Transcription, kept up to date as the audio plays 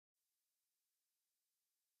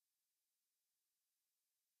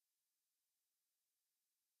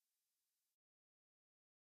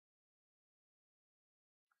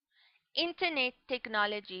Internet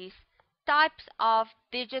technologies, types of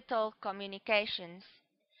digital communications.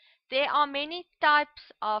 There are many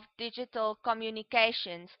types of digital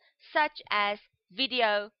communications, such as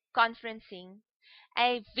video conferencing.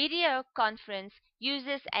 A video conference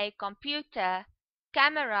uses a computer,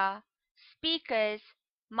 camera, speakers,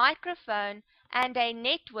 microphone, and a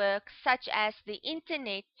network such as the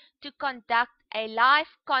Internet to conduct a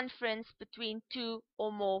live conference between two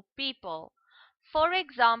or more people. For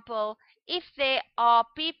example, if there are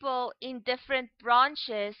people in different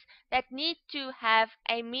branches that need to have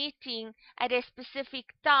a meeting at a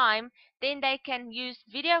specific time, then they can use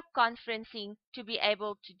video conferencing to be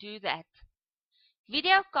able to do that.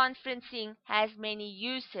 Video conferencing has many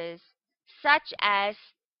uses, such as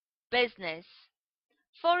business.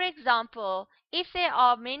 For example, if there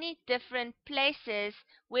are many different places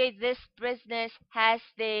where this business has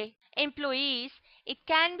their employees, it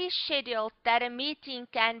can be scheduled that a meeting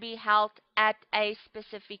can be held at a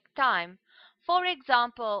specific time. For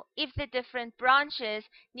example, if the different branches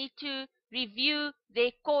need to review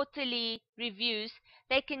their quarterly reviews,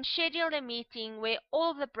 they can schedule a meeting where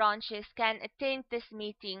all the branches can attend this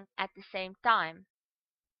meeting at the same time.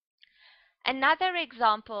 Another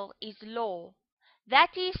example is law.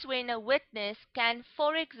 That is when a witness can,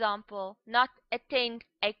 for example, not attend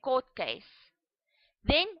a court case.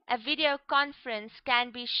 Then a video conference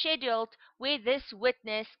can be scheduled where this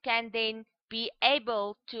witness can then be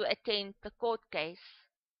able to attend the court case.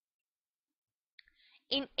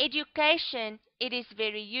 In education, it is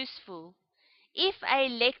very useful. If a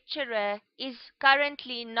lecturer is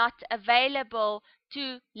currently not available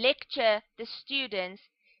to lecture the students,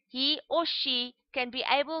 he or she can be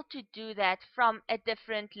able to do that from a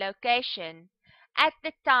different location at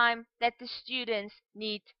the time that the students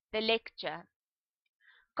need the lecture.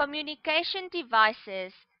 Communication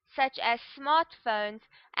devices such as smartphones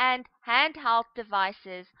and handheld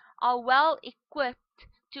devices are well equipped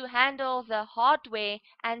to handle the hardware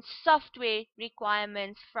and software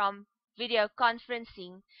requirements from video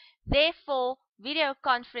conferencing. Therefore, video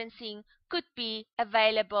conferencing could be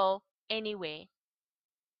available anywhere.